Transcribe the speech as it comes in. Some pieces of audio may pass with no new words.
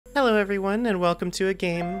Hello everyone, and welcome to a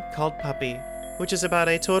game called Puppy, which is about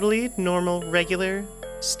a totally normal, regular,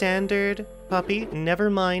 standard puppy. Never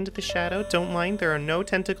mind the shadow, don't mind, there are no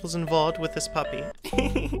tentacles involved with this puppy.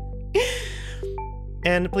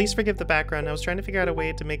 And please forgive the background, I was trying to figure out a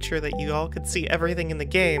way to make sure that you all could see everything in the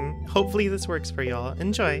game. Hopefully this works for y'all.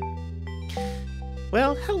 Enjoy.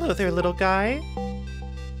 Well, hello there, little guy.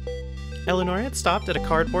 Eleanor had stopped at a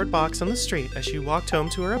cardboard box on the street as she walked home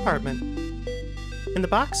to her apartment. In the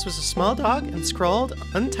box was a small dog, and scrawled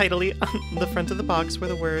untidily on the front of the box were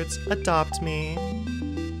the words, "Adopt me."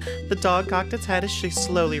 The dog cocked its head as she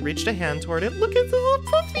slowly reached a hand toward it. "Look at the little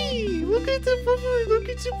puppy! Look at the puppy! Look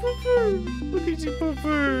at the puppy! Look at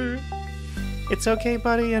the puppy!" "It's okay,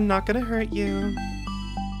 buddy, I'm not gonna hurt you."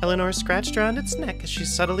 Eleanor scratched around its neck as she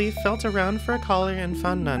subtly felt around for a collar and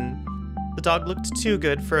found none. The dog looked too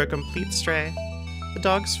good for a complete stray. The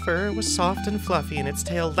dog's fur was soft and fluffy, and its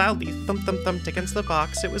tail loudly thumped against the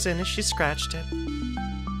box it was in as she scratched it.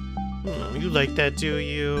 "Oh, you like that, do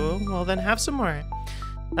you? Well, then have some more."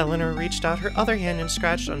 Eleanor reached out her other hand and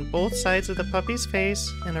scratched on both sides of the puppy's face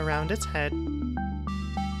and around its head.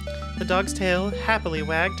 The dog's tail happily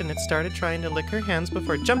wagged, and it started trying to lick her hands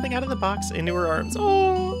before jumping out of the box into her arms.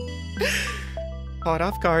 Oh! Caught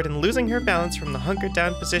off guard and losing her balance from the hunkered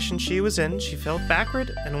down position she was in, she fell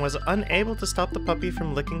backward and was unable to stop the puppy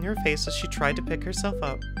from licking her face as she tried to pick herself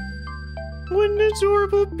up. "What an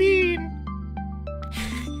adorable bean!"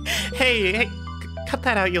 Hey, cut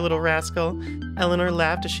that out, you little rascal. Eleanor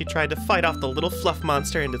laughed as she tried to fight off the little fluff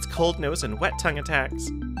monster and its cold nose and wet tongue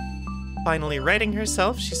attacks. Finally righting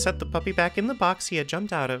herself, she set the puppy back in the box he had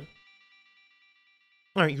jumped out of.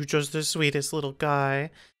 "Aren't you just the sweetest little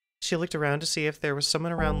guy?" She looked around to see if there was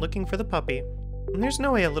someone around looking for the puppy. And there's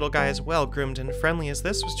no way a little guy as well-groomed and friendly as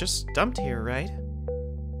this was just dumped here, right?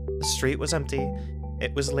 The street was empty.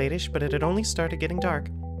 It was late-ish, but it had only started getting dark.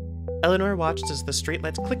 Eleanor watched as the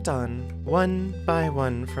streetlights clicked on, one by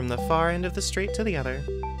one, from the far end of the street to the other.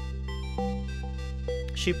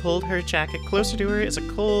 She pulled her jacket closer to her as a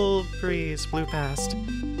cold breeze blew past.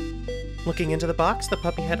 Looking into the box, the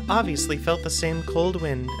puppy had obviously felt the same cold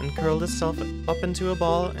wind and curled itself up into a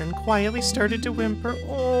ball and quietly started to whimper.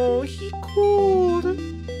 "Oh, he cold.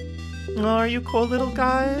 Oh, are you cold, little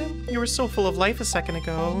guy? You were so full of life a second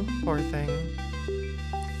ago. Poor thing."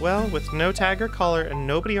 Well, with no tag or collar and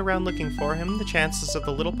nobody around looking for him, the chances of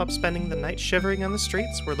the little pup spending the night shivering on the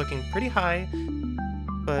streets were looking pretty high.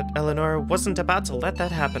 But Eleanor wasn't about to let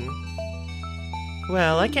that happen.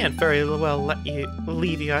 "Well, I can't very well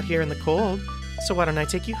leave you out here in the cold, so why don't I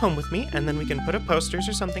take you home with me, and then we can put up posters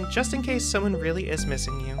or something just in case someone really is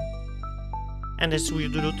missing you. And a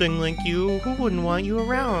sweet little thing like you, who wouldn't want you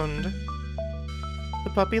around?"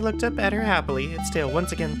 The puppy looked up at her happily, its tail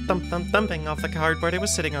once again thumping off the cardboard it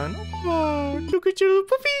was sitting on. "Oh, look at you,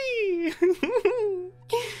 puppy!"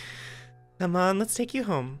 "Come on, let's take you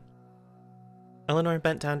home." Eleanor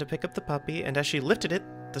bent down to pick up the puppy, and as she lifted it,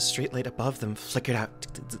 the streetlight above them flickered out.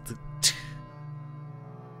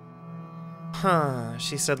 "Huh,"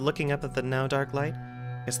 she said, looking up at the now dark light.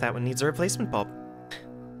 "Guess that one needs a replacement bulb.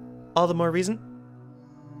 All the more reason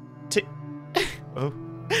to... oh.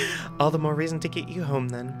 All the more reason to get you home,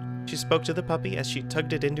 then." She spoke to the puppy as she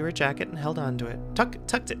tugged it into her jacket and held on to it.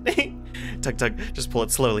 Tucked it. Tug. Just pull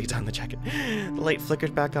it slowly down the jacket. The light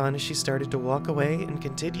flickered back on as she started to walk away and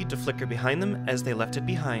continued to flicker behind them as they left it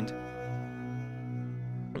behind.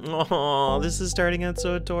 Oh, this is starting out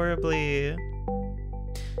so adorably.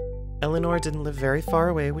 Eleanor didn't live very far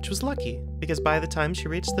away, which was lucky, because by the time she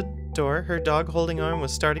reached the door, her dog-holding arm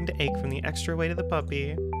was starting to ache from the extra weight of the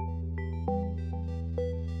puppy.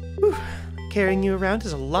 "Whew, carrying you around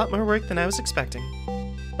is a lot more work than I was expecting."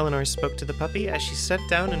 Eleanor spoke to the puppy as she sat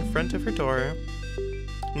down in front of her door.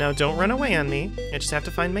 "Now don't run away on me, I just have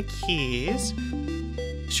to find my keys."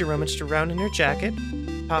 She rummaged around in her jacket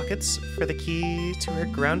pockets for the key to her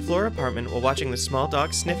ground floor apartment while watching the small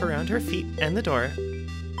dog sniff around her feet and the door.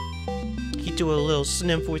 He do a little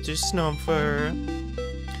sniff with his snuffer.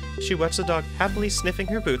 She watched the dog happily sniffing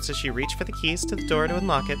her boots as she reached for the keys to the door to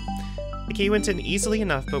unlock it. The key went in easily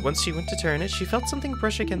enough, but once she went to turn it, she felt something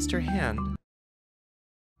brush against her hand.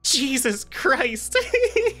 Jesus Christ!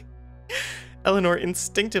 Eleanor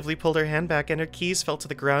instinctively pulled her hand back and her keys fell to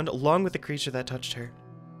the ground along with the creature that touched her.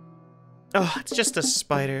 "Oh, it's just a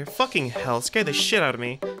spider. Fucking hell, scared the shit out of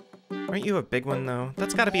me." "Aren't you a big one, though?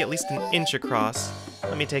 That's gotta be at least an inch across."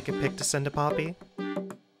 Let me take a pic to send to Poppy.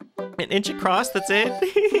 "An inch across, that's it?"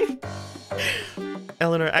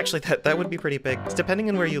 Eleanor, actually, that would be pretty big. Depending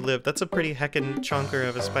on where you live, that's a pretty heckin' chonker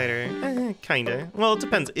of a spider. Kinda. Well, it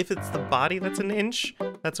depends. If it's the body that's an inch,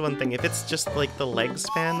 that's one thing. If it's just, like, the leg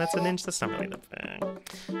span that's an inch, that's not really that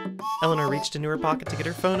big. Eleanor reached into her pocket to get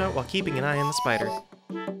her phone out while keeping an eye on the spider.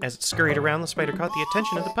 As it scurried around, the spider caught the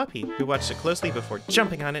attention of the puppy, who watched it closely before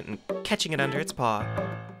jumping on it and catching it under its paw.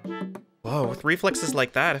 Whoa, with reflexes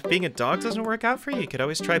like that, if being a dog doesn't work out for you, you could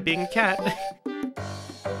always try being a cat.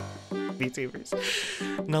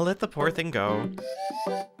 VTubers. Now let the poor thing go.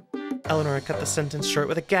 Eleanor cut the sentence short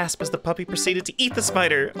with a gasp as the puppy proceeded to eat the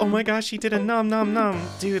spider. Oh my gosh, he did a nom nom nom.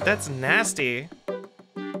 Dude, that's nasty.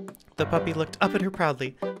 The puppy looked up at her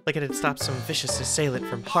proudly, like it had stopped some vicious assailant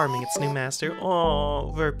from harming its new master.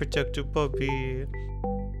 Oh, very protective puppy.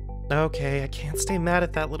 Okay, I can't stay mad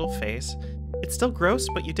at that little face. It's still gross,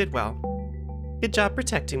 but you did well. Good job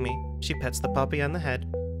protecting me. She pets the puppy on the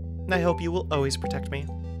head. I hope you will always protect me.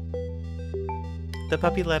 The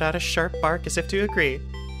puppy let out a sharp bark as if to agree.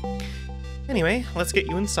 Anyway, let's get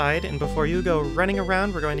you inside, and before you go running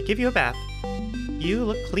around, we're going to give you a bath. You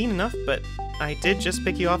look clean enough, but I did just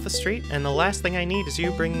pick you off the street, and the last thing I need is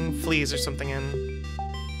you bringing fleas or something in.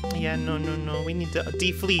 Yeah, no, we need to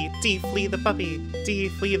deflea the puppy,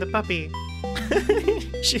 deflea the puppy.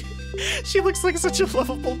 She looks like such a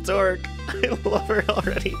lovable dork. I love her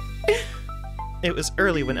already. It was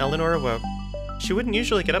early when Eleanor awoke. She wouldn't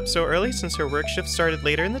usually get up so early since her work shift started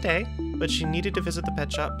later in the day, but she needed to visit the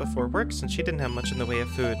pet shop before work since she didn't have much in the way of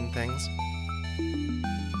food and things.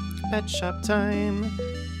 Pet shop time.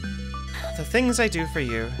 The things I do for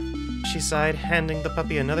you. She sighed, handing the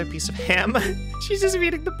puppy another piece of ham. She's just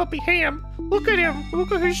feeding the puppy ham. Look at him.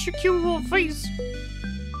 Look at his cute little face.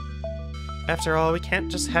 After all, we can't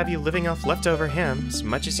just have you living off leftover ham, as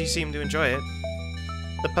much as you seem to enjoy it.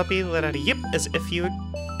 The puppy let out a yip as if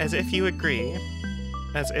you agree.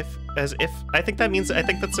 As if, I think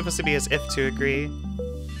that's supposed to be as if to agree.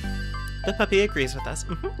 The puppy agrees with us.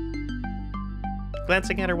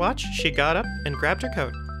 Glancing at her watch, she got up and grabbed her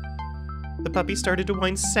coat. The puppy started to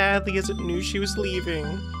whine sadly as it knew she was leaving.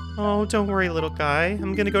 Oh, don't worry, little guy.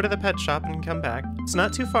 I'm gonna go to the pet shop and come back. It's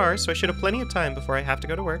not too far, so I should have plenty of time before I have to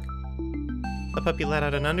go to work. The puppy let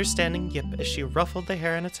out an understanding yip as she ruffled the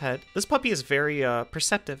hair on its head. This puppy is very,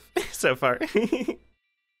 perceptive so far.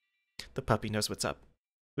 The puppy knows what's up.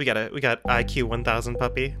 We got IQ 1000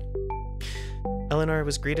 puppy. Eleanor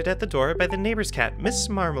was greeted at the door by the neighbor's cat, Miss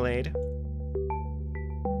Marmalade.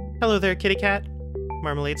 Hello there, kitty cat.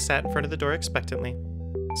 Marmalade sat in front of the door expectantly.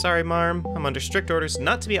 Sorry, Marm. I'm under strict orders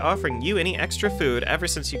not to be offering you any extra food ever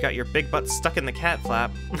since you got your big butt stuck in the cat flap.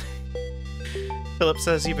 Philip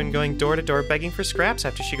says you've been going door to door begging for scraps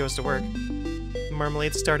after she goes to work.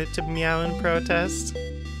 Marmalade started to meow in protest.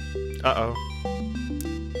 Uh-oh.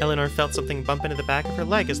 Eleanor felt something bump into the back of her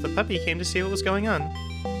leg as the puppy came to see what was going on.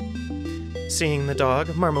 Seeing the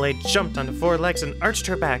dog, Marmalade jumped onto 4 legs and arched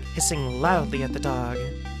her back, hissing loudly at the dog.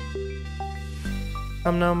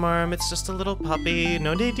 No, Marm, it's just a little puppy.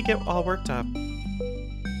 No need to get all worked up.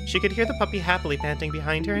 She could hear the puppy happily panting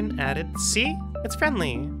behind her and added, See? It's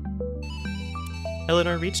friendly.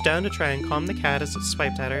 Eleanor reached down to try and calm the cat as it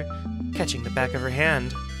swiped at her, catching the back of her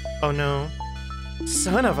hand. Oh no.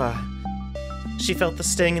 Son of a... She felt the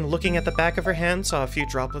sting and looking at the back of her hand saw a few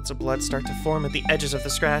droplets of blood start to form at the edges of the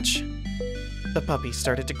scratch. The puppy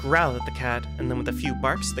started to growl at the cat, and then with a few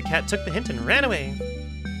barks, the cat took the hint and ran away.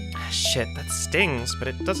 Shit, that stings, but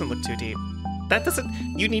it doesn't look too deep. That doesn't...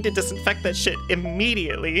 You need to disinfect that shit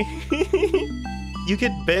immediately. You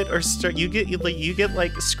get bit or you get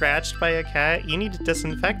like scratched by a cat, you need to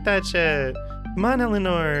disinfect that shit. Come on,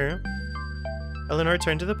 Eleanor. Eleanor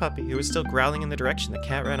turned to the puppy, who was still growling in the direction the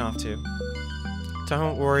cat ran off to.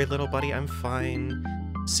 Don't worry, little buddy, I'm fine.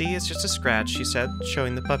 See, it's just a scratch, she said,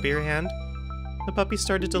 showing the puppy her hand. The puppy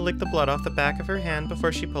started to lick the blood off the back of her hand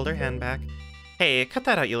before she pulled her hand back. Hey, cut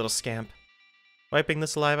that out, you little scamp. Wiping the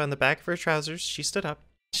saliva on the back of her trousers, she stood up.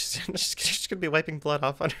 She's gonna be wiping blood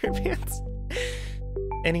off on her pants.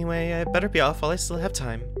 Anyway, I better be off while I still have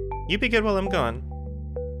time. You be good while I'm gone.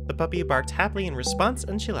 The puppy barked happily in response,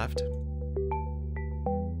 and she left.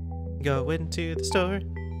 Going to the store.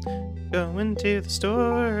 Going to the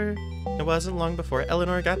store. It wasn't long before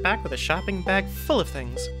Eleanor got back with a shopping bag full of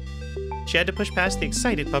things. She had to push past the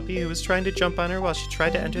excited puppy who was trying to jump on her while she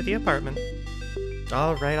tried to enter the apartment.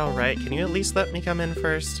 All right. Can you at least let me come in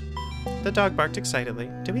first? The dog barked excitedly.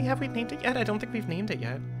 Have we named it yet? I don't think we've named it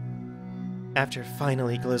yet. After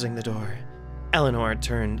finally closing the door, Eleanor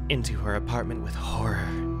turned into her apartment with horror.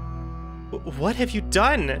 What have you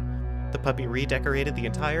done? The puppy redecorated the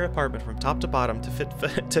entire apartment from top to bottom to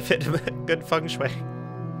fit good feng shui.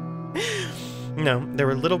 No, there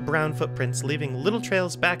were little brown footprints leaving little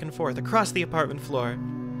trails back and forth across the apartment floor.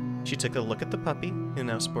 She took a look at the puppy, who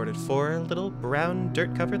now sported 4 little brown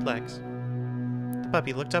dirt-covered legs. The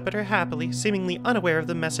puppy looked up at her happily, seemingly unaware of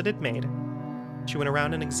the mess it had made. She went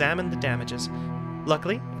around and examined the damages.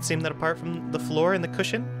 Luckily, it seemed that apart from the floor and the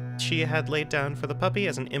cushion she had laid down for the puppy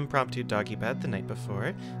as an impromptu doggy bed the night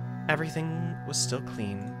before, everything was still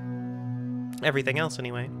clean. Everything else,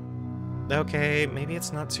 anyway. Okay, maybe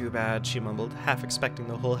it's not too bad, she mumbled, half expecting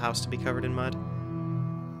the whole house to be covered in mud.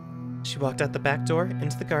 She walked out the back door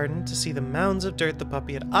into the garden to see the mounds of dirt the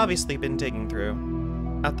puppy had obviously been digging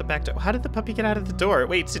through. Out the back door. How did the puppy get out of the door?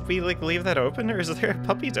 Wait, did we, like, leave that open, or is there a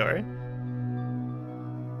puppy door?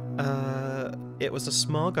 It was a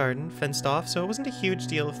small garden, fenced off, so it wasn't a huge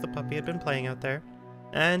deal if the puppy had been playing out there.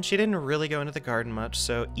 And she didn't really go into the garden much,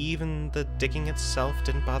 so even the digging itself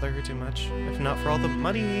didn't bother her too much, if not for all the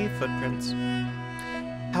muddy footprints.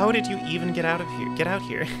 How did you even get out of here? Get out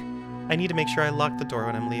here. I need to make sure I lock the door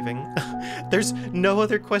when I'm leaving. There's no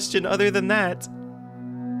other question other than that.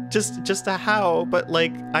 Just a how, but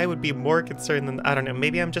like, I would be more concerned than, I don't know,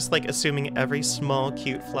 maybe I'm just like assuming every small,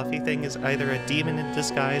 cute, fluffy thing is either a demon in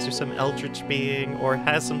disguise or some eldritch being or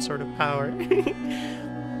has some sort of power.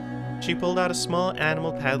 She pulled out a small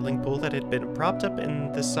animal paddling pool that had been propped up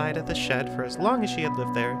in the side of the shed for as long as she had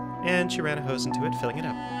lived there, and she ran a hose into it, filling it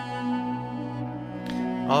up.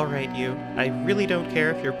 Alright, you. I really don't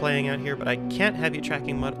care if you're playing out here, but I can't have you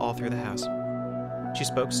tracking mud all through the house. She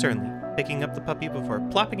spoke sternly, picking up the puppy before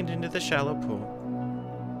plopping it into the shallow pool.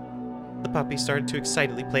 The puppy started to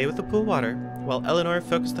excitedly play with the pool water, while Eleanor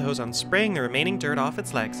focused the hose on spraying the remaining dirt off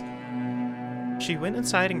its legs. She went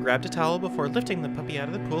inside and grabbed a towel before lifting the puppy out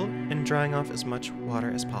of the pool and drying off as much water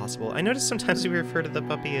as possible. I noticed sometimes we refer to the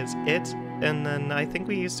puppy as it, and then I think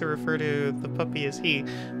we used to refer to the puppy as he,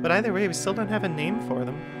 but either way, we still don't have a name for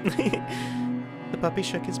them. The puppy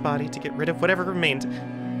shook his body to get rid of whatever remained.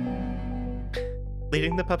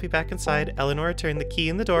 Leading the puppy back inside, Eleanor turned the key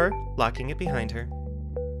in the door, locking it behind her.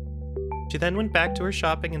 She then went back to her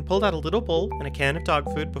shopping and pulled out a little bowl and a can of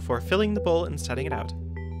dog food before filling the bowl and setting it out.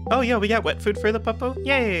 Oh yeah, we got wet food for the puppo?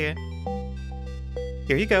 Yay!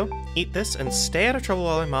 Here you go. Eat this and stay out of trouble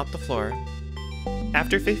while I mop the floor.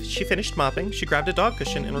 After she finished mopping, she grabbed a dog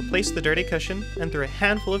cushion and replaced the dirty cushion and threw a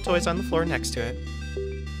handful of toys on the floor next to it.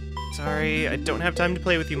 Sorry, I don't have time to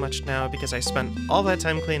play with you much now because I spent all that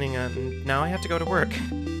time cleaning up and now I have to go to work.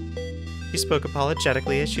 She spoke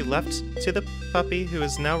apologetically as she left to the puppy who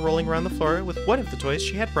is now rolling around the floor with one of the toys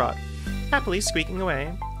she had brought, happily squeaking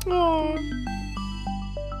away. Aww.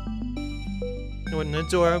 What an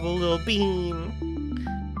adorable little bean.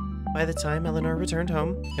 By the time Eleanor returned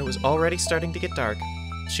home, it was already starting to get dark.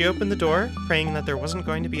 She opened the door, praying that there wasn't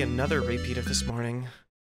going to be another repeat of this morning.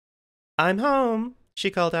 I'm home,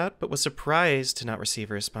 she called out, but was surprised to not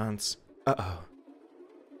receive a response. Uh-oh.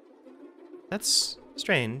 That's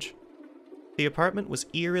strange. The apartment was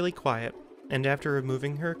eerily quiet, and after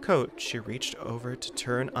removing her coat, she reached over to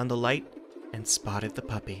turn on the light and spotted the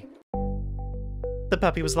puppy. The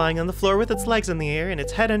puppy was lying on the floor with its legs in the air and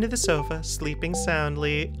its head under the sofa, sleeping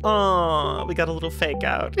soundly. Aww, we got a little fake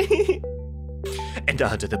out. And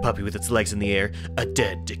onto the puppy with its legs in the air, a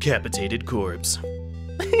dead, decapitated corpse.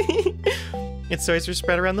 Its toys were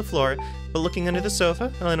spread around the floor, but looking under the sofa,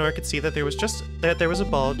 Eleanor could see that there was a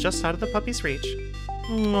ball just out of the puppy's reach.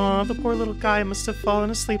 Aw, the poor little guy must have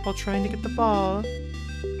fallen asleep while trying to get the ball.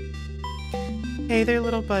 Hey there,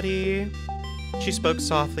 little buddy. She spoke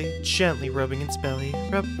softly, gently rubbing its belly.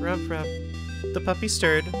 Rub, rub, rub. The puppy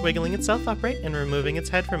stirred, wiggling itself upright and removing its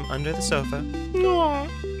head from under the sofa. Aww.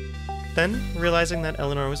 Then, realizing that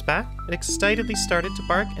Eleanor was back, it excitedly started to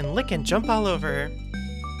bark and lick and jump all over her.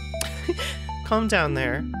 Calm down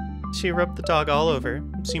there. She rubbed the dog all over.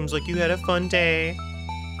 Seems like you had a fun day.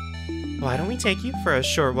 Why don't we take you for a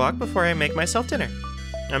short walk before I make myself dinner?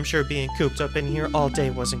 I'm sure being cooped up in here all day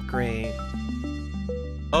wasn't great.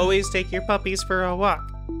 Always take your puppies for a walk.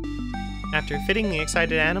 After fitting the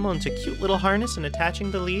excited animal into a cute little harness and attaching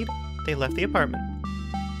the lead, they left the apartment.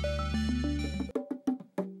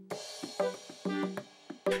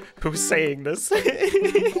 Who's saying this?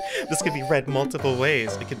 This could be read multiple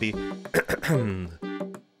ways. It could be,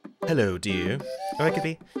 hello, dear. Or it could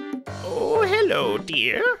be, oh, hello,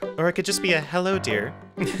 dear. Or it could just be a hello, dear.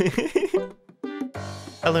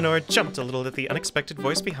 Eleanor jumped a little at the unexpected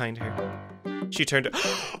voice behind her. She turned to,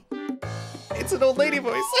 it's an old lady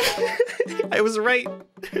voice. I was right.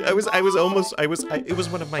 It was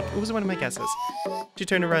one of my guesses. She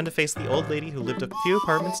turned around to face the old lady who lived a few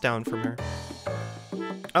apartments down from her.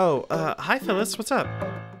 Oh, hi Phyllis, what's up?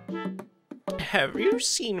 Have you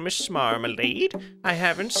seen Miss Marmalade? I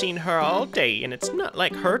haven't seen her all day, and it's not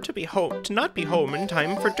like her to not be home in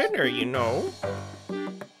time for dinner, you know.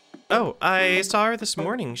 Oh, I saw her this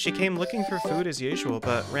morning. She came looking for food as usual,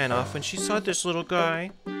 but ran off when she saw this little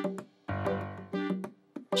guy.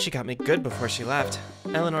 She got me good before she left.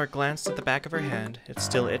 Eleanor glanced at the back of her hand. It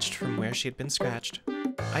still itched from where she had been scratched.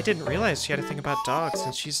 I didn't realize she had a thing about dogs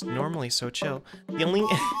since she's normally so chill. The only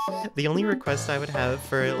the only request I would have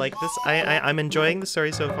for like this, I'm enjoying the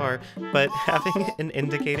story so far, but having an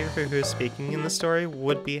indicator for who's speaking in the story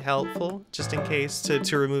would be helpful, just in case,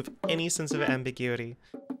 to remove any sense of ambiguity.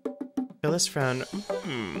 Phyllis frowned.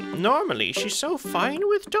 Normally she's so fine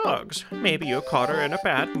with dogs. Maybe you caught her in a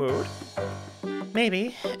bad mood.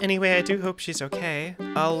 Maybe. Anyway, I do hope she's okay.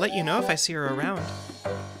 I'll let you know if I see her around.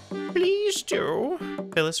 Please do,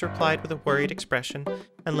 Phyllis replied with a worried expression,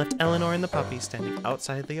 and left Eleanor and the puppy standing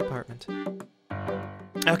outside the apartment.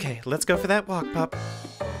 Okay, let's go for that walk, pup.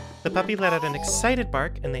 The puppy let out an excited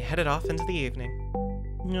bark, and they headed off into the evening.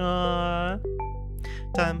 Aww.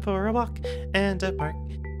 Time for a walk and a park.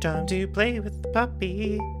 Time to play with the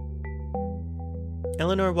puppy.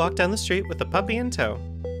 Eleanor walked down the street with the puppy in tow.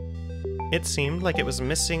 It seemed like it was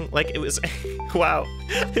missing, wow,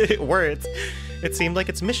 words. It seemed like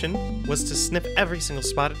its mission was to sniff every single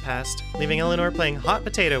spot it passed, leaving Eleanor playing hot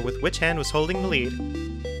potato with which hand was holding the lead.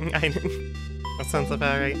 That sounds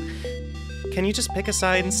about right. Can you just pick a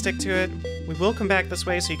side and stick to it? We will come back this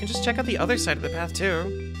way so you can just check out the other side of the path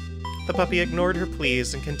too. The puppy ignored her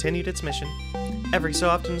pleas and continued its mission. Every so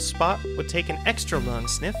often, the spot would take an extra long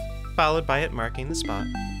sniff, followed by it marking the spot.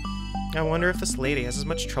 I wonder if this lady has as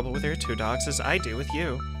much trouble with her 2 dogs as I do with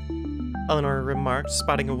you, Eleanor remarked,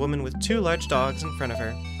 spotting a woman with 2 large dogs in front of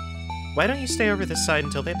her. Why don't you stay over this side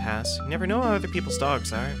until they pass? You never know how other people's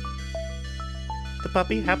dogs are. The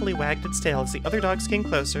puppy happily wagged its tail as the other dogs came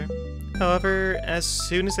closer. However, as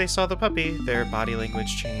soon as they saw the puppy, their body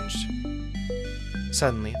language changed.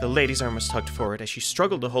 Suddenly, the lady's arm was tugged forward as she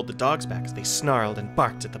struggled to hold the dogs back as they snarled and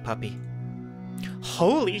barked at the puppy.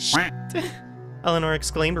 Holy shit! Eleanor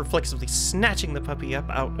exclaimed, reflexively snatching the puppy up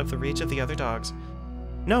out of the reach of the other dogs.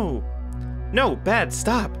 No! No, Bad,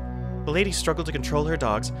 stop! The lady struggled to control her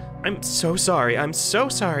dogs. I'm so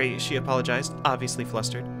sorry, she apologized, obviously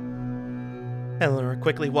flustered. Eleanor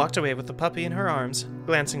quickly walked away with the puppy in her arms,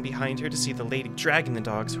 glancing behind her to see the lady dragging the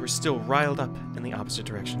dogs who were still riled up in the opposite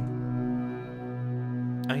direction.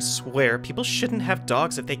 I swear, people shouldn't have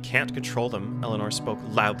dogs if they can't control them, Eleanor spoke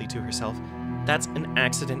loudly to herself. That's an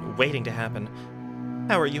accident waiting to happen.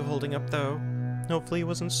 How are you holding up, though? Hopefully it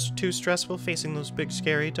wasn't too stressful facing those big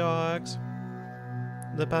scary dogs.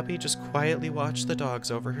 The puppy just quietly watched the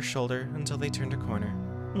dogs over her shoulder until they turned a corner.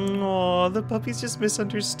 Aw, the puppy's just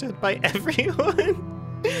misunderstood by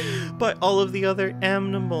everyone. By all of the other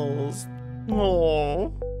animals.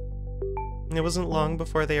 Aww. It wasn't long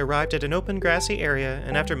before they arrived at an open grassy area,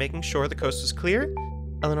 and after making sure the coast was clear,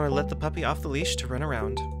 Eleanor let the puppy off the leash to run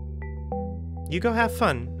around. You go have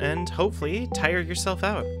fun, and hopefully tire yourself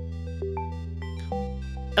out.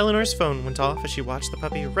 Eleanor's phone went off as she watched the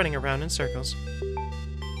puppy running around in circles.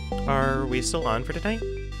 Are we still on for tonight?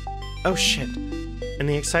 Oh shit. In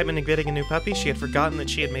the excitement of getting a new puppy, she had forgotten that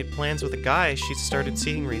she had made plans with a guy she'd started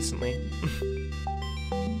seeing recently.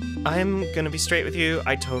 I'm gonna be straight with you,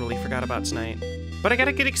 I totally forgot about tonight. But I got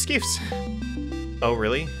a good excuse. Oh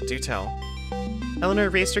really? Do tell.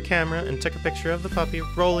 Eleanor raised her camera and took a picture of the puppy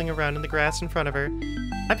rolling around in the grass in front of her.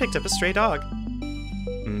 I picked up a stray dog.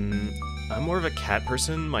 I'm more of a cat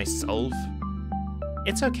person myself.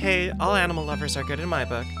 It's okay, all animal lovers are good in my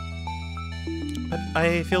book. But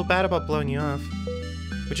I feel bad about blowing you off.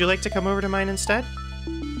 Would you like to come over to mine instead?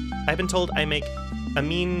 I've been told I make a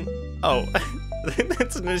mean... Oh,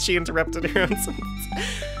 she interrupted her own sentence.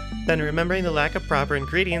 Then remembering the lack of proper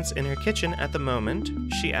ingredients in her kitchen at the moment,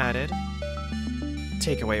 she added...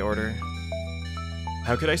 Takeaway order.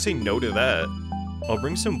 How could I say no to that? I'll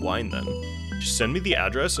bring some wine then. Just send me the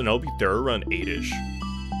address and I'll be there around 8-ish.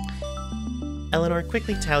 Eleanor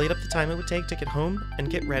quickly tallied up the time it would take to get home and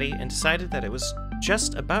get ready and decided that it was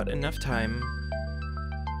just about enough time.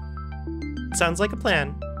 Sounds like a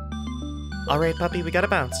plan. Alright, puppy, we gotta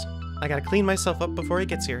bounce. I gotta clean myself up before he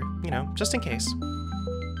gets here, you know, just in case.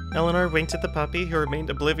 Eleanor winked at the puppy, who remained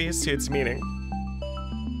oblivious to its meaning.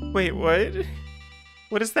 Wait, what?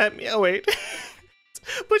 What does that mean? Oh, wait.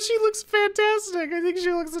 But she looks fantastic. I think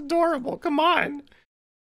she looks adorable. Come on.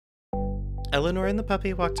 Eleanor and the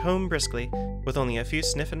puppy walked home briskly, with only a few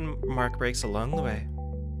sniff and mark breaks along the way.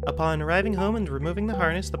 Upon arriving home and removing the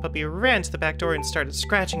harness, the puppy ran to the back door and started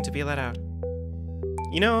scratching to be let out.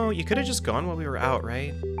 You know, you could have just gone while we were out,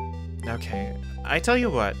 right? Okay, I tell you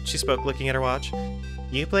what, she spoke, looking at her watch.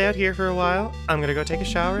 You play out here for a while, I'm gonna go take a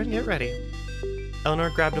shower and get ready. Eleanor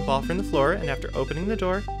grabbed a ball from the floor and after opening the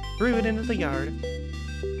door, threw it into the yard.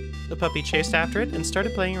 The puppy chased after it and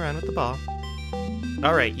started playing around with the ball.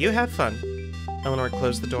 Alright, you have fun. Eleanor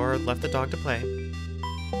closed the door and left the dog to play.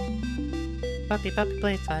 Puppy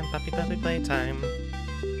playtime, puppy playtime.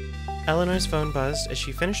 Eleanor's phone buzzed as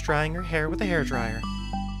she finished drying her hair with a hairdryer.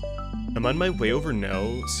 I'm on my way over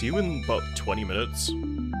now. See you in about 20 minutes.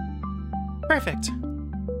 Perfect.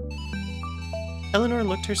 Eleanor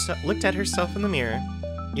looked at herself in the mirror.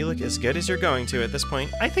 You look as good as you're going to at this point.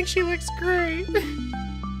 I think she looks great.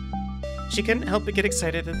 She couldn't help but get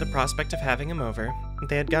excited at the prospect of having him over.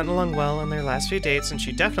 They had gotten along well on their last few dates, and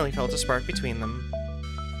she definitely felt a spark between them.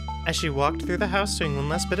 As she walked through the house doing one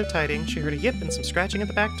last bit of tidying, she heard a yip and some scratching at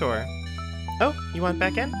the back door. Oh, you want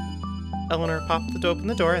back in? Eleanor popped open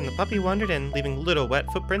the door, and the puppy wandered in, leaving little wet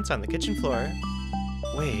footprints on the kitchen floor.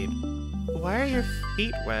 Wait, why are your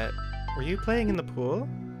feet wet? Were you playing in the pool?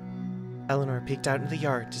 Eleanor peeked out into the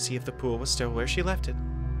yard to see if the pool was still where she left it.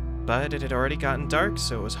 But it had already gotten dark,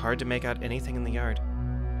 so it was hard to make out anything in the yard.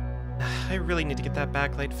 I really need to get that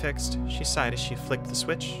backlight fixed, she sighed as she flicked the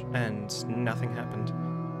switch, and nothing happened.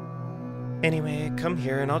 Anyway, come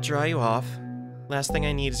here and I'll dry you off. Last thing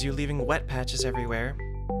I need is you leaving wet patches everywhere.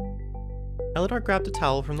 Eleanor grabbed a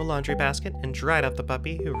towel from the laundry basket and dried up the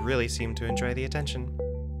puppy, who really seemed to enjoy the attention.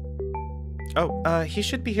 Oh, he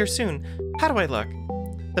should be here soon. How do I look?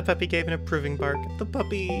 The puppy gave an approving bark. The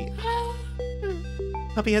puppy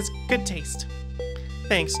has good taste.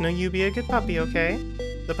 Thanks, no, you be a good puppy, okay?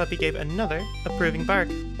 The puppy gave another approving bark.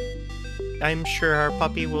 I'm sure our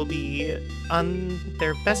puppy will be on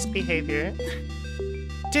their best behavior.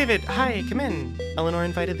 David, hi, come in. Eleanor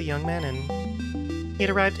invited the young man in. He had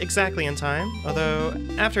arrived exactly in time, although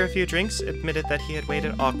after a few drinks admitted that he had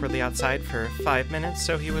waited awkwardly outside for 5 minutes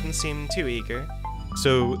so he wouldn't seem too eager.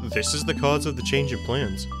 So, this is the cause of the change in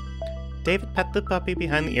plans. David pet the puppy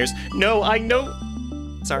behind the ears. No, I know!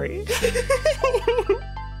 Sorry.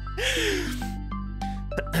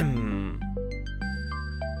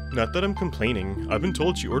 Not that I'm complaining. I've been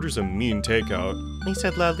told she orders a mean takeout. He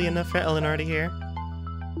said loudly enough for Eleanor to hear.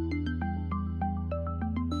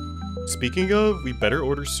 Speaking of, we better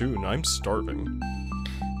order soon. I'm starving.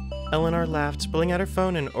 Eleanor laughed, pulling out her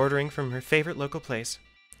phone and ordering from her favorite local place.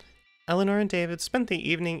 Eleanor and David spent the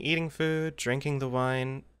evening eating food, drinking the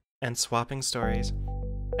wine, and swapping stories.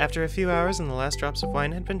 After a few hours and the last drops of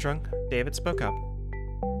wine had been drunk, David spoke up.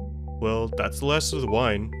 Well, that's the last of the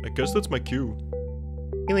wine. I guess that's my cue.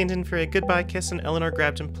 He leaned in for a goodbye kiss and Eleanor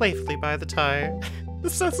grabbed him playfully by the tie.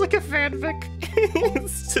 This sounds like a fanfic.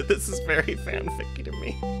 This is very fanficky to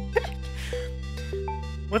me.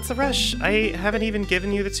 What's the rush? I haven't even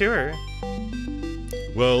given you the tour.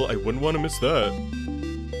 Well, I wouldn't want to miss that.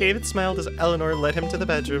 David smiled as Eleanor led him to the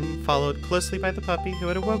bedroom, followed closely by the puppy who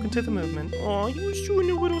had awoken to the movement. Aw, he was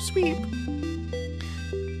doing a little sweep.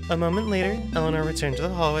 A moment later, Eleanor returned to the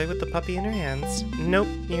hallway with the puppy in her hands. Nope,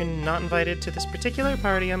 you're not invited to this particular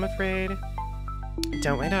party, I'm afraid.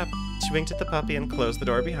 Don't wait up. She winked at the puppy and closed the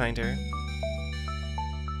door behind her.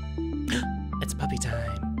 It's puppy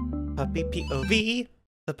time. Puppy POV.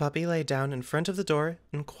 The puppy lay down in front of the door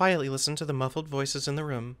and quietly listened to the muffled voices in the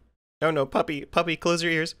room. Oh no, puppy, close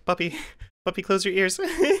your ears. Puppy, close your ears.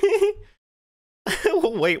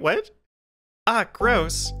 Wait, what? Ah,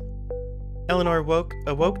 gross. Eleanor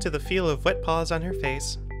awoke to the feel of wet paws on her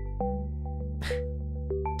face.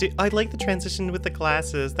 Dude, I like the transition with the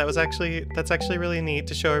glasses. That's actually really neat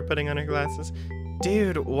to show her putting on her glasses.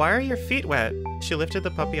 Dude, why are your feet wet? She lifted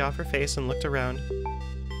the puppy off her face and looked around.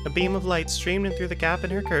 A beam of light streamed in through the gap in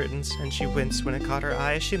her curtains, and she winced when it caught her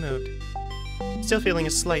eye as she moved. Still feeling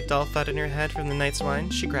a slight dull thud in her head from the night's wine,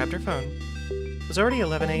 she grabbed her phone. It was already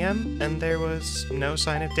 11 a.m., and there was no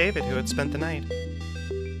sign of David, who had spent the night.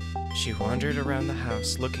 She wandered around the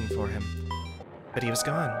house looking for him, but he was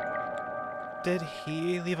gone. Did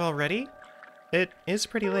he leave already? It is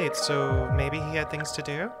pretty late, so maybe he had things to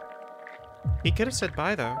do? He could have said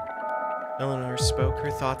bye, though. Eleanor spoke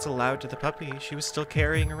her thoughts aloud to the puppy she was still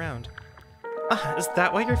carrying around. Ah, is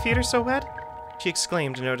that why your feet are so wet? She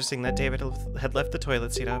exclaimed, noticing that David had left the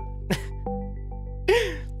toilet seat up.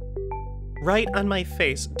 Right on my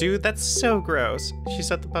face. Dude, that's so gross. She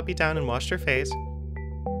set the puppy down and washed her face.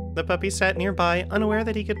 The puppy sat nearby, unaware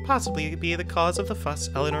that he could possibly be the cause of the fuss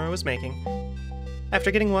Eleanor was making.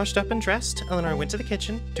 After getting washed up and dressed, Eleanor went to the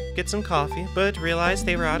kitchen to get some coffee, but realized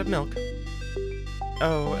they were out of milk.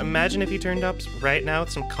 Oh, imagine if you turned up right now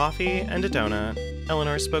with some coffee and a donut.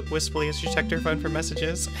 Eleanor spoke wistfully as she checked her phone for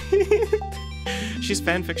messages. She's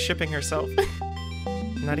fanfic shipping herself.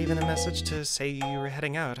 Not even a message to say you were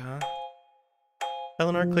heading out, huh?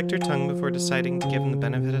 Eleanor clicked her tongue before deciding to give him the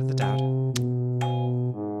benefit of the doubt.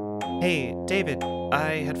 Hey, David,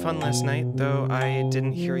 I had fun last night, though I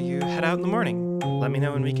didn't hear you head out in the morning. Let me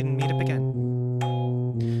know when we can meet up again.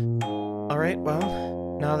 Alright,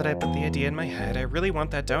 well, now that I put the idea in my head, I really want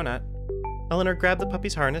that donut. Eleanor grabbed the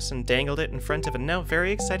puppy's harness and dangled it in front of a now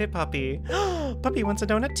very excited puppy. Puppy wants a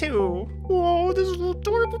donut too! Whoa, this little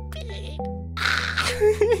adorable pig!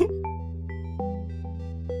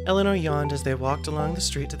 Eleanor yawned as they walked along the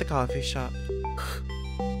street to the coffee shop.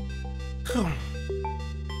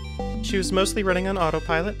 She was mostly running on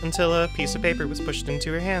autopilot until a piece of paper was pushed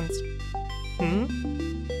into her hands.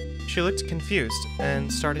 She looked confused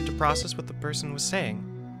and started to process what the person was saying.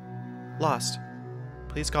 Lost.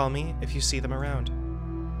 Please call me if you see them around.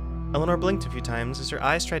 Eleanor blinked a few times as her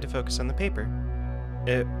eyes tried to focus on the paper.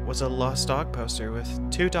 It was a lost dog poster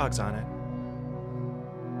with 2 dogs on it.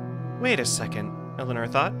 Wait a second, Eleanor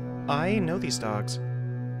thought. I know these dogs.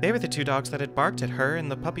 They were the 2 dogs that had barked at her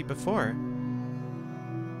and the puppy before.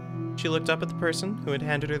 She looked up at the person who had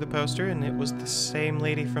handed her the poster, and it was the same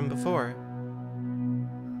lady from before.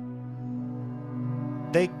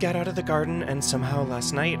 They got out of the garden, and somehow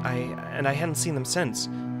last night, I hadn't seen them since.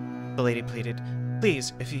 The lady pleaded.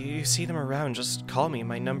 Please, if you see them around, just call me.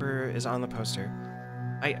 My number is on the poster.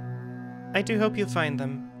 I do hope you'll find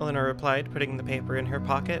them, Eleanor replied, putting the paper in her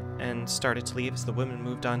pocket, and started to leave as the woman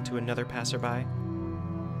moved on to another passerby.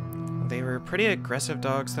 They were pretty aggressive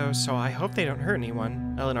dogs, though, so I hope they don't hurt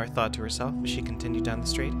anyone, Eleanor thought to herself as she continued down the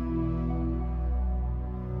street.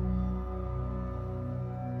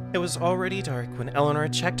 It was already dark when Eleanor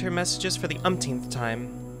checked her messages for the umpteenth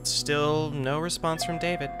time. Still no response from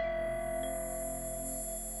David.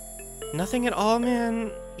 Nothing at all,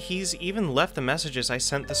 man. He's even left the messages I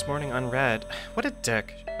sent this morning unread. What a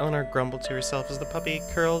dick, Eleanor grumbled to herself as the puppy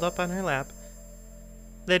curled up on her lap.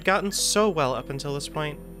 They'd gotten so well up until this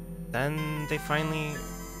point. Then they finally...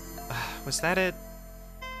 was that it?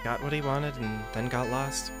 Got what he wanted and then got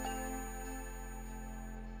lost.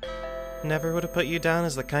 Never would have put you down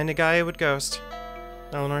as the kind of guy who would ghost.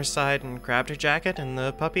 Eleanor sighed and grabbed her jacket, and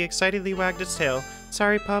the puppy excitedly wagged its tail.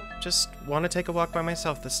 Sorry, pup, just want to take a walk by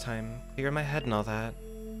myself this time. Clear my head and all that.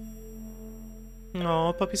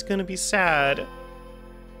 Aw, puppy's gonna be sad.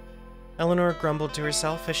 Eleanor grumbled to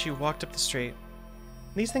herself as she walked up the street.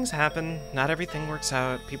 These things happen, not everything works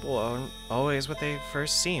out, people aren't always what they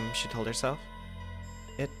first seem, she told herself.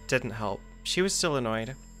 It didn't help. She was still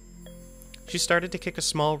annoyed. She started to kick a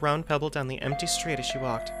small round pebble down the empty street as she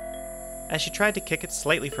walked. As she tried to kick it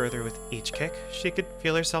slightly further with each kick, she could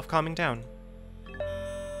feel herself calming down.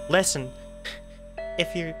 Listen,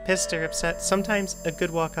 if you're pissed or upset, sometimes a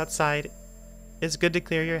good walk outside is good to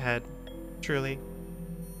clear your head, truly.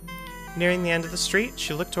 Nearing the end of the street,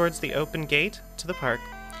 she looked towards the open gate to the park.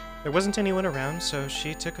 There wasn't anyone around, so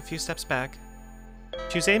she took a few steps back.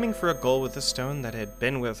 She was aiming for a goal with the stone that had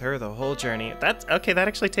been with her the whole journey. That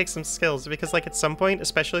actually takes some skills, because like at some point,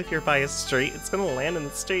 especially if you're by a street, it's gonna land in the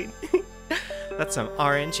street. That's some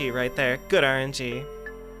RNG right there. Good RNG.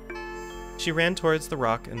 She ran towards the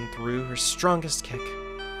rock and threw her strongest kick.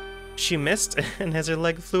 She missed, and as her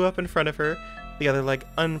leg flew up in front of her, the other leg,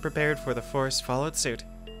 unprepared for the force, followed suit.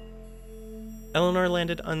 Eleanor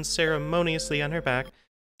landed unceremoniously on her back.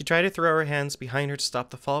 She tried to throw her hands behind her to stop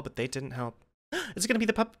the fall, but they didn't help. It's gonna be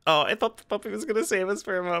the pup. Oh, I thought the puppy was gonna save us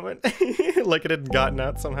for a moment. Like it had gotten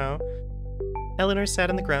out somehow. Eleanor sat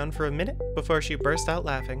on the ground for a minute before she burst out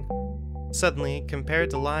laughing. Suddenly, compared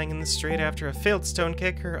to lying in the street after a failed stone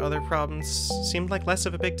kick, her other problems seemed like less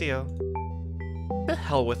of a big deal. The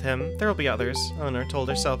hell with him. There'll be others, Eleanor told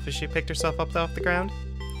herself as she picked herself up off the ground.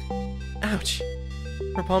 Ouch!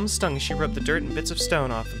 Her palms stung as she rubbed the dirt and bits of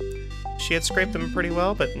stone off them. She had scraped them pretty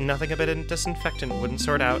well, but nothing a bit of disinfectant wouldn't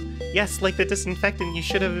sort out. Yes, like the disinfectant you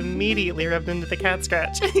should have immediately rubbed into the cat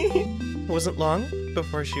scratch. It wasn't long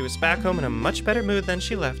before she was back home in a much better mood than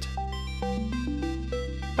she left.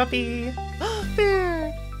 Puppy!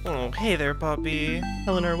 There! Oh, hey there, puppy.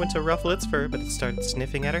 Eleanor went to ruffle its fur, but it started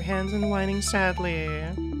sniffing at her hands and whining sadly.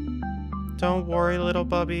 Don't worry, little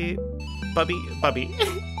bubby. Bubby. Bubby.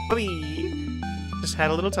 Just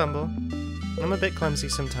had a little tumble. I'm a bit clumsy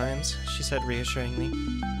sometimes, she said reassuringly.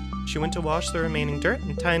 She went to wash the remaining dirt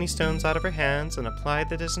and tiny stones out of her hands and applied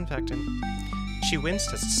the disinfectant. She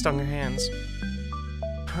winced as it stung her hands.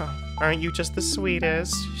 Oh, aren't you just the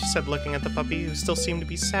sweetest? She said, looking at the puppy, who still seemed to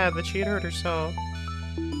be sad that she had hurt her so.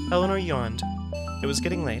 Eleanor yawned. It was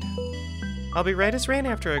getting late. I'll be right as rain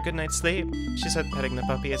after a good night's sleep, she said, petting the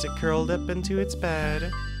puppy as it curled up into its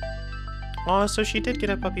bed. Aw, so she did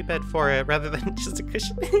get a puppy bed for it, rather than just a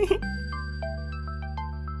cushion.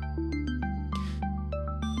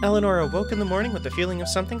 Eleanor awoke in the morning with the feeling of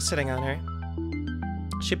something sitting on her.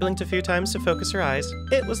 She blinked a few times to focus her eyes.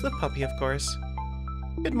 It was the puppy, of course.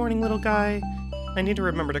 Good morning, little guy. I need to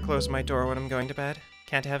remember to close my door when I'm going to bed.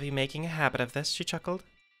 Can't have you making a habit of this, she chuckled.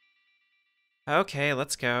 Okay,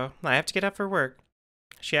 let's go. I have to get up for work.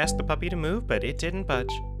 She asked the puppy to move, but it didn't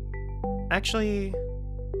budge. Actually,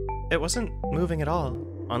 it wasn't moving at all.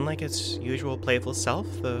 Unlike its usual playful self,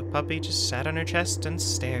 the puppy just sat on her chest and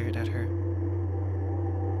stared at her.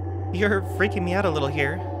 "You're freaking me out a little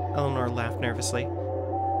here," Eleanor laughed nervously.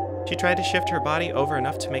 She tried to shift her body over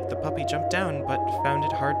enough to make the puppy jump down, but found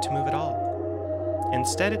it hard to move at all.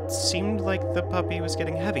 Instead, it seemed like the puppy was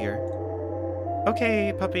getting heavier.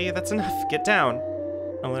 "Okay, puppy, that's enough. Get down,"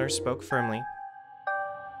 Eleanor spoke firmly.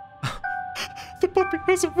 The puppy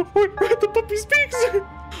has a voice. The puppy speaks.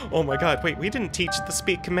 Oh my god, wait, we didn't teach the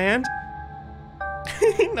speak command?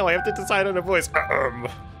 No, I have to decide on a voice. I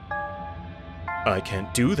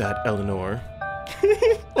can't do that, Eleanor.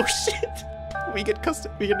 Oh shit. We get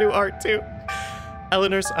new art too.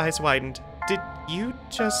 Eleanor's eyes widened. "Did you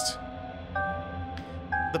just..."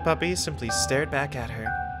 The puppy simply stared back at her.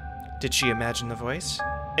 Did she imagine the voice?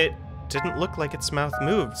 It didn't look like its mouth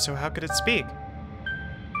moved, so how could it speak?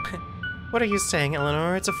 "What are you saying,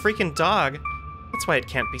 Eleanor? It's a freaking dog. That's why it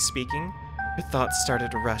can't be speaking." Her thoughts started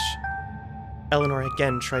to rush. Eleanor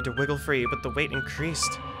again tried to wiggle free, but the weight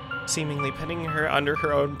increased, seemingly pinning her under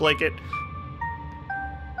her own blanket.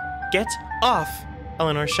 "Get off!"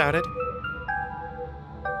 Eleanor shouted.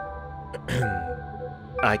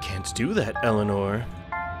 I can't do that, Eleanor.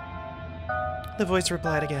 The voice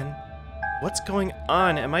replied again. "What's going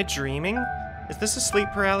on? Am I dreaming? Is this a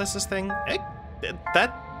sleep paralysis thing?"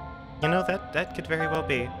 That could very well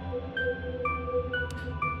be.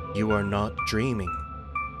 You are not dreaming.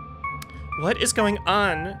 "What is going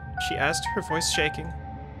on?" she asked, her voice shaking.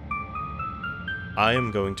 I am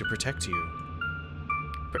going to protect you.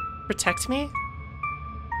 Protect me?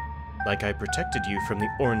 Like I protected you from the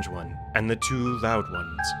orange one and the two loud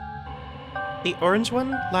ones. The orange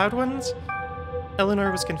one? Loud ones?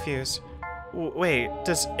 Eleanor was confused. Wait,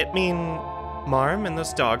 does it mean Marm and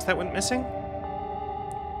those dogs that went missing?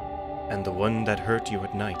 And the one that hurt you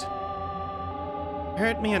at night.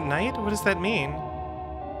 Hurt me at night? What does that mean?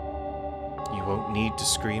 You won't need to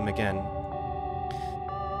scream again.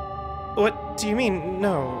 What do you mean?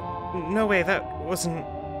 No way, that wasn't...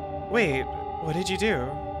 Wait, what did you do?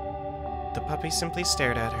 The puppy simply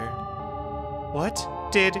stared at her. What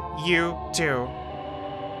did you do?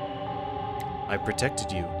 I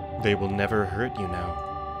protected you. They will never hurt you now.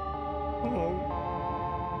 Oh.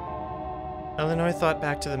 Eleanor thought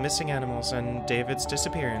back to the missing animals and David's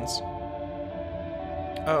disappearance.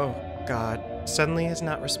 Oh, God. Suddenly his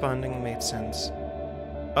not responding made sense.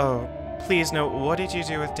 "Oh, please no, what did you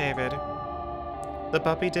do with David?" The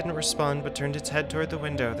puppy didn't respond but turned its head toward the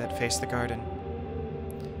window that faced the garden.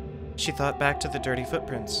 She thought back to the dirty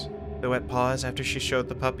footprints, the wet paws after she showed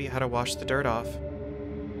the puppy how to wash the dirt off.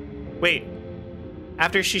 Wait,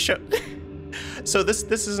 after she showed... So this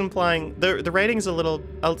is implying... The writing's a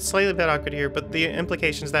slightly bit awkward here, but the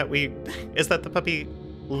implication is that the puppy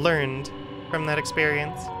learned from that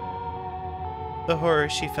experience. The horror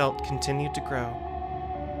she felt continued to grow.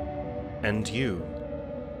 And you?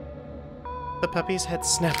 The puppy's head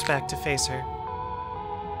snapped back to face her.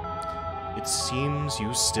 It seems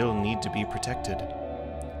you still need to be protected.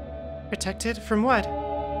 Protected? From what?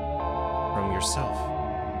 From yourself.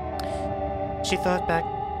 She thought back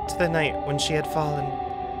to the night when she had fallen,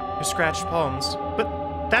 her scratched palms.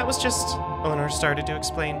 But that was just... Eleanor started to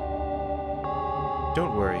explain.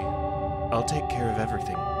 Don't worry. I'll take care of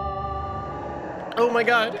everything. Oh my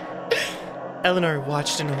god! Eleanor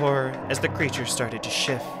watched in horror as the creature started to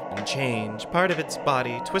shift and change, part of its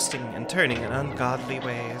body twisting and turning in ungodly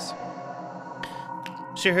ways.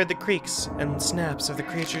 She heard the creaks and snaps of the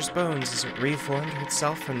creature's bones as it reformed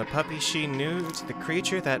itself from the puppy she knew to the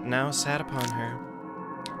creature that now sat upon her.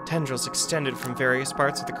 Tendrils extended from various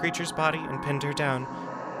parts of the creature's body and pinned her down,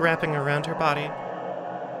 wrapping around her body.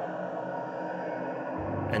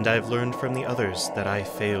 And I've learned from the others that I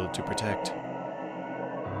failed to protect.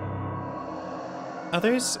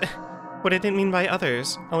 Others? What did it mean by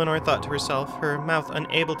others? Eleanor thought to herself, her mouth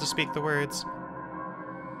unable to speak the words.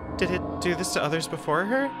 Did it do this to others before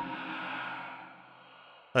her?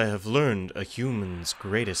 I have learned a human's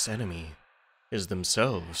greatest enemy is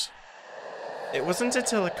themselves. It wasn't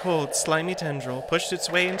until a cold, slimy tendril pushed its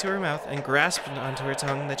way into her mouth and grasped onto her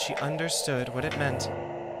tongue that she understood what it meant.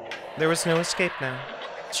 There was no escape now.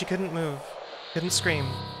 She couldn't move, couldn't scream,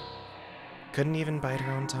 couldn't even bite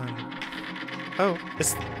her own tongue. Oh,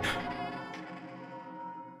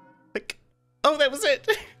 oh, that was it!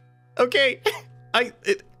 Okay,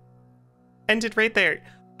 it ended right there.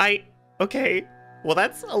 Okay, well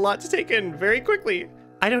that's a lot to take in very quickly.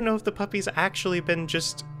 I don't know if the puppy's actually been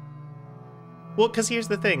just... Well, because here's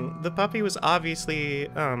the thing. The puppy was obviously,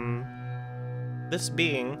 this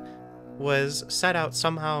being was set out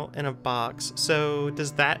somehow in a box. So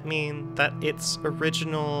does that mean that its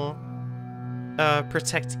original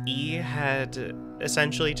Protect E had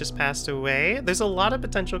essentially just passed away? There's a lot of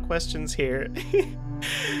potential questions here.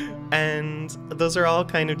 And those are all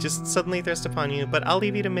kind of just suddenly thrust upon you, but I'll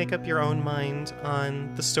leave you to make up your own mind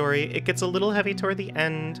on the story. It gets a little heavy toward the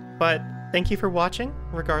end, but thank you for watching,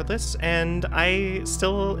 regardless, and I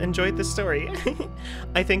still enjoyed this story.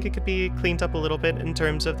 I think it could be cleaned up a little bit in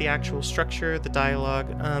terms of the actual structure, the dialogue,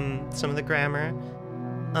 some of the grammar,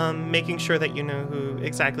 making sure that you know who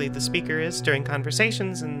exactly the speaker is during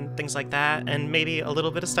conversations and things like that, and maybe a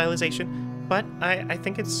little bit of stylization, but I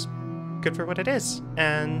think it's good for what it is,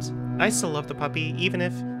 and I still love the puppy, even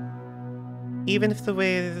if the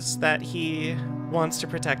ways that he wants to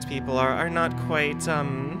protect people are not quite,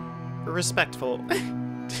 respectful.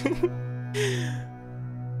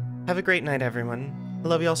 Have a great night, everyone. I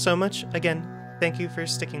love y'all so much. Again, thank you for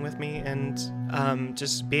sticking with me and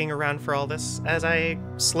just being around for all this as I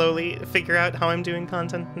slowly figure out how I'm doing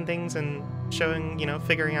content and things and showing, you know,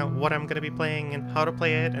 figuring out what I'm going to be playing and how to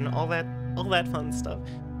play it and all that fun stuff.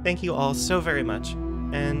 Thank you all so very much,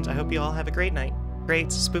 and I hope you all have a great night. Great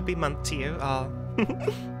spoopy month to you all.